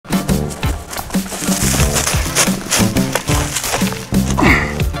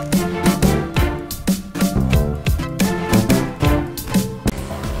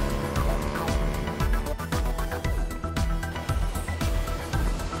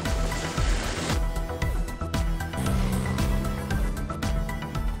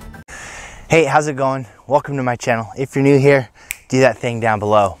Hey, how's it going? Welcome to my channel. If you're new here, do that thing down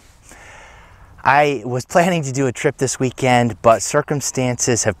below. I was planning to do a trip this weekend, but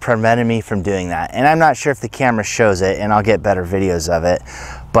circumstances have prevented me from doing that. And I'm not sure if the camera shows it, and I'll get better videos of it,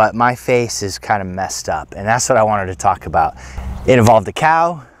 but my face is kind of messed up, and that's what I wanted to talk about. It involved a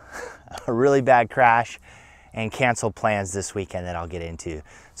cow, a really bad crash, and canceled plans this weekend that I'll get into.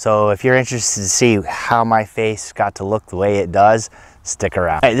 So if you're interested to see how my face got to look the way it does, stick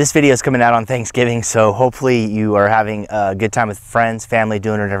around. All right, this video is coming out on Thanksgiving, so hopefully you are having a good time with friends, family,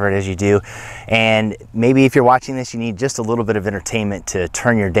 doing whatever it is you do. And maybe if you're watching this, you need just a little bit of entertainment to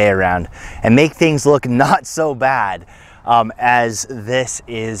turn your day around and make things look not so bad as this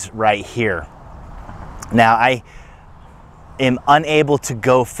is right here. Now, I am unable to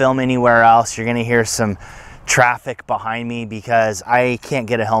go film anywhere else. You're gonna hear some traffic behind me because I can't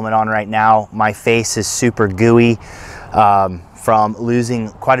get a helmet on right now. My face is super gooey from losing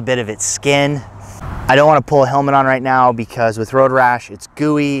quite a bit of its skin. I don't want to pull a helmet on right now because with road rash, it's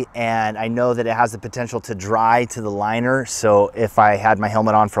gooey and I know that it has the potential to dry to the liner. So if I had my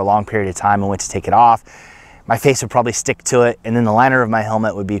helmet on for a long period of time and went to take it off, my face would probably stick to it and then the liner of my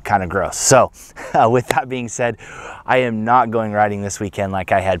helmet would be kind of gross. So with that being said, I am not going riding this weekend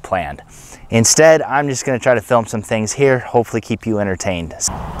like I had planned. Instead, I'm just going to try to film some things here, hopefully keep you entertained.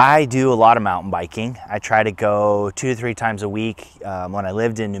 I do a lot of mountain biking. I try to go 2 to 3 times a week. When I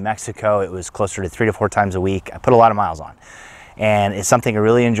lived in New Mexico, it was closer to 3 to 4 times a week. I put a lot of miles on. And it's something I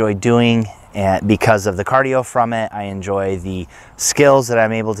really enjoy doing, and because of the cardio from it, I enjoy the skills that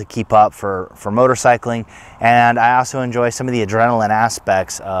I'm able to keep up for motorcycling, and I also enjoy some of the adrenaline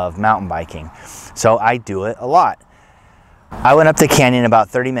aspects of mountain biking. So I do it a lot. I went up the canyon about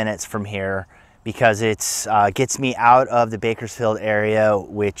 30 minutes from here because it's gets me out of the Bakersfield area,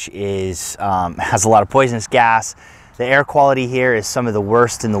 which is has a lot of poisonous gas. The air quality here is some of the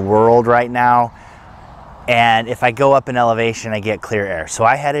worst in the world right now. And if I go up in elevation, I get clear air. So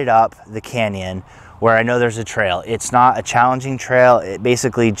I headed up the canyon where I know there's a trail. It's not a challenging trail. It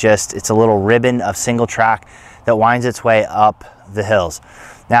basically just, it's a little ribbon of single track that winds its way up the hills.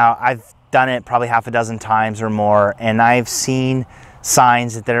 Now, I've done it probably half a dozen times or more, and I've seen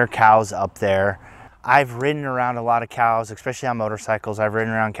signs that there are cows up there. I've ridden around a lot of cows, especially on motorcycles. I've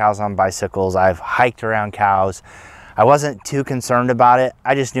ridden around cows on bicycles. I've hiked around cows. I wasn't too concerned about it.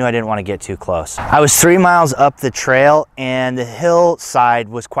 I just knew I didn't want to get too close. I was 3 miles up the trail and the hillside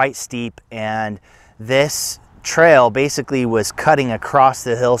was quite steep, and this trail basically was cutting across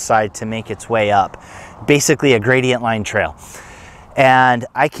the hillside to make its way up. Basically a gradient line trail. And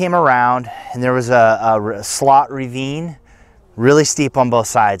I came around and there was a slot ravine, really steep on both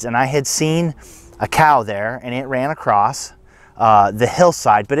sides. And I had seen a cow there and it ran across the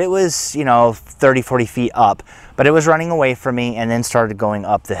hillside, but it was, you know, 30, 40 feet up, but it was running away from me and then started going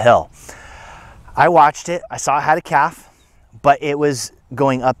up the hill. I watched it. I saw it had a calf, but it was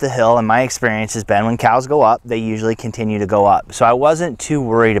going up the hill, and my experience has been when cows go up, they usually continue to go up. So I wasn't too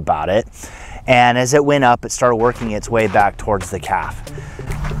worried about it. And as it went up, it started working its way back towards the calf.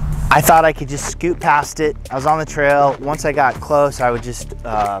 I thought I could just scoot past it. I was on the trail. Once I got close, I would just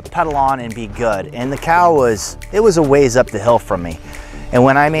pedal on and be good. And the cow was a ways up the hill from me. And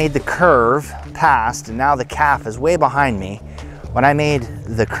when I made the curve past, and now the calf is way behind me, when I made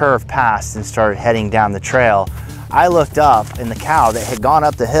the curve past and started heading down the trail, I looked up and the cow that had gone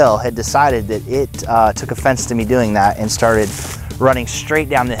up the hill had decided that it took offense to me doing that and started running straight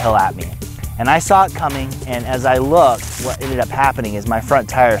down the hill at me. And I saw it coming, and as I looked, what ended up happening is my front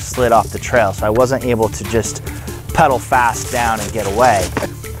tire slid off the trail, so I wasn't able to just pedal fast down and get away.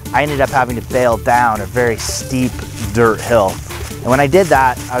 I ended up having to bail down a very steep dirt hill. And when I did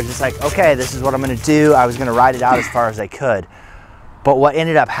that, I was just like, okay, this is what I'm gonna do. I was gonna ride it out as far as I could. But what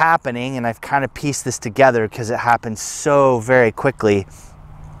ended up happening, and I've kind of pieced this together because it happened so very quickly,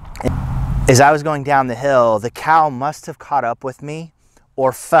 as I was going down the hill, the cow must have caught up with me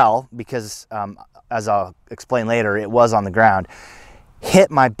or fell, because as I'll explain later, it was on the ground,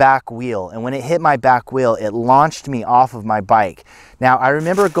 hit my back wheel. And when it hit my back wheel, it launched me off of my bike. Now, I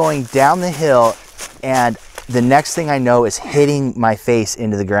remember going down the hill, and the next thing I know is hitting my face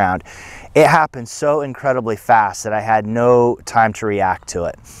into the ground. It happened so incredibly fast that I had no time to react to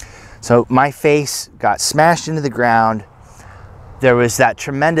it. So my face got smashed into the ground. There was that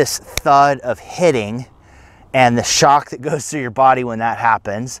tremendous thud of hitting and the shock that goes through your body when that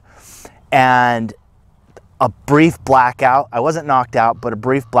happens, and a brief blackout. I wasn't knocked out, but a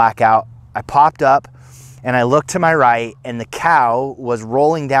brief blackout. I popped up and I looked to my right, and the cow was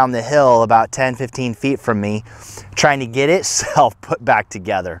rolling down the hill about 10, 15 feet from me, trying to get itself put back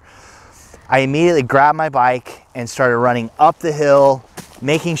together. I immediately grabbed my bike and started running up the hill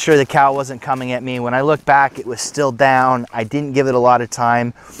making sure the cow wasn't coming at me. When I looked back, it was still down. I didn't give it a lot of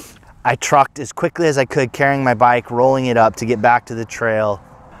time. I trucked as quickly as I could, carrying my bike, rolling it up to get back to the trail.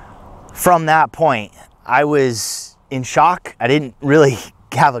 From that point, I was in shock. I didn't really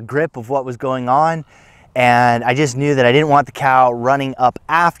have a grip of what was going on, and I just knew that I didn't want the cow running up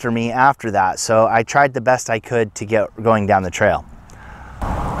after me after that. So I tried the best I could to get going down the trail.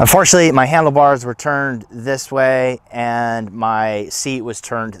 Unfortunately, my handlebars were turned this way and my seat was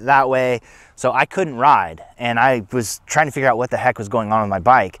turned that way, so I couldn't ride. And I was trying to figure out what the heck was going on with my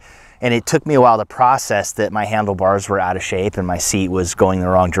bike. And it took me a while to process that my handlebars were out of shape and my seat was going the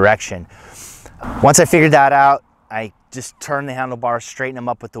wrong direction. Once I figured that out, I just turned the handlebars, straightened them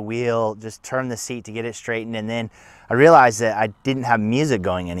up with the wheel, just turned the seat to get it straightened. And then I realized that I didn't have music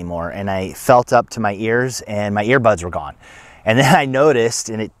going anymore, and I felt up to my ears and my earbuds were gone. And then I noticed,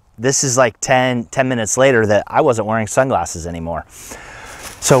 and this is like 10 minutes later, that I wasn't wearing sunglasses anymore.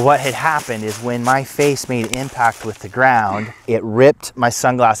 So what had happened is when my face made impact with the ground, it ripped my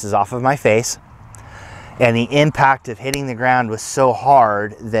sunglasses off of my face, and the impact of hitting the ground was so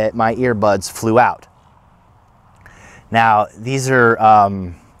hard that my earbuds flew out. Now, these are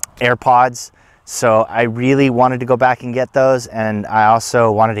AirPods, so I really wanted to go back and get those, and I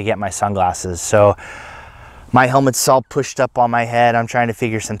also wanted to get my sunglasses. So my helmet's all pushed up on my head. I'm trying to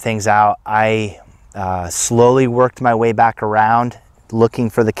figure some things out. I slowly worked my way back around, looking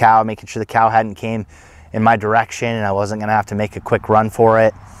for the cow, making sure the cow hadn't came in my direction and I wasn't gonna have to make a quick run for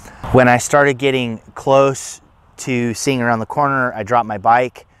it. When I started getting close to seeing around the corner, I dropped my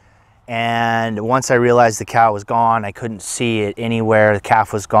bike, and once I realized the cow was gone, I couldn't see it anywhere, the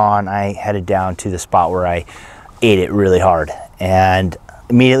calf was gone, I headed down to the spot where I ate it really hard and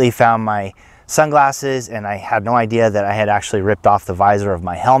immediately found my sunglasses, and I had no idea that I had actually ripped off the visor of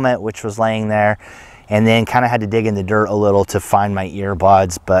my helmet, which was laying there. And then kind of had to dig in the dirt a little to find my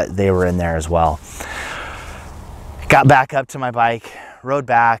earbuds, but they were in there as well. Got back up to my bike, rode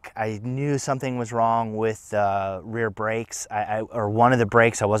back. I knew something was wrong with the rear brakes, or one of the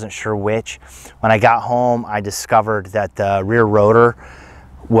brakes, I wasn't sure which. When I got home, I discovered that the rear rotor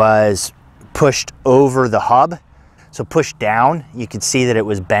was pushed over the hub. So pushed down, you could see that it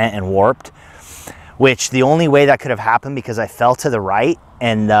was bent and warped, which the only way that could have happened, because I fell to the right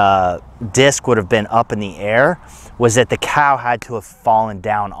and the disc would have been up in the air, was that the cow had to have fallen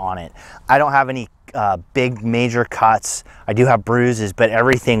down on it. I don't have any big major cuts. I do have bruises, but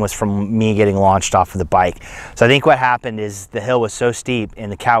everything was from me getting launched off of the bike. So I think what happened is the hill was so steep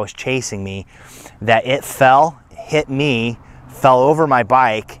and the cow was chasing me that it fell, hit me, fell over my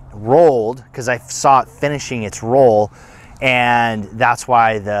bike, rolled, because I saw it finishing its roll, and that's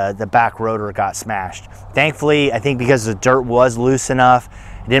why the back rotor got smashed. Thankfully, I think because the dirt was loose enough,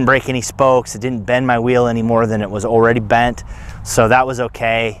 it didn't break any spokes, it didn't bend my wheel any more than it was already bent, so that was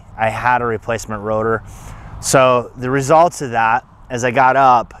okay. I had a replacement rotor. So the results of that, as I got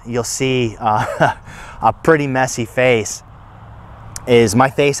up, you'll see a pretty messy face. My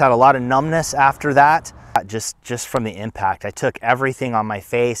face had a lot of numbness after that, just from the impact. I took everything on my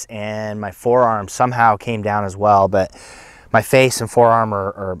face, and my forearm somehow came down as well, but my face and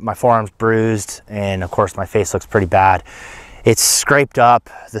forearm my forearm's bruised, and of course my face looks pretty bad. It's scraped up,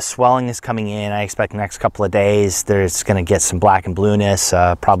 the swelling is coming in. I expect the next couple of days there's gonna get some black and blueness,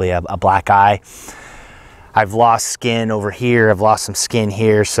 probably a black eye. I've lost skin over here, I've lost some skin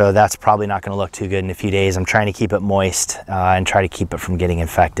here, so that's probably not gonna look too good in a few days. I'm trying to keep it moist and try to keep it from getting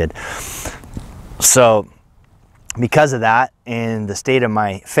infected. So because of that and the state of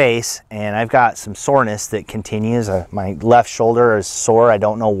my face, and I've got some soreness that continues. My left shoulder is sore, I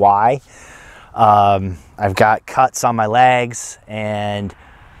don't know why. I've got cuts on my legs, and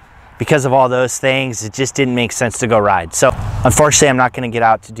because of all those things, it just didn't make sense to go ride. So unfortunately, I'm not going to get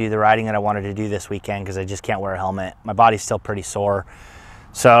out to do the riding that I wanted to do this weekend because I just can't wear a helmet. My body's still pretty sore.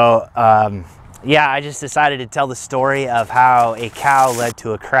 So yeah, I just decided to tell the story of how a cow led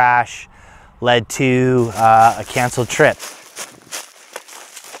to a crash, led to a canceled trip.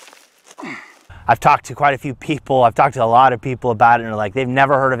 I've talked to quite a few people. I've talked to a lot of people about it, and they're like, they've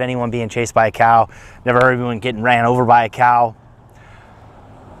never heard of anyone being chased by a cow, never heard of anyone getting ran over by a cow.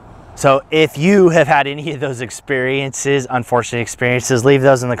 So if you have had any of those experiences, unfortunate experiences, leave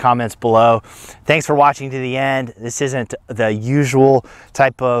those in the comments below. Thanks for watching to the end. This isn't the usual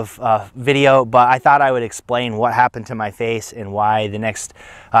type of video, but I thought I would explain what happened to my face and why the next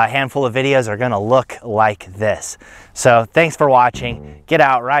handful of videos are gonna look like this. So thanks for watching. Get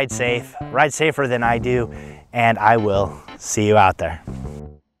out, ride safe, ride safer than I do, and I will see you out there.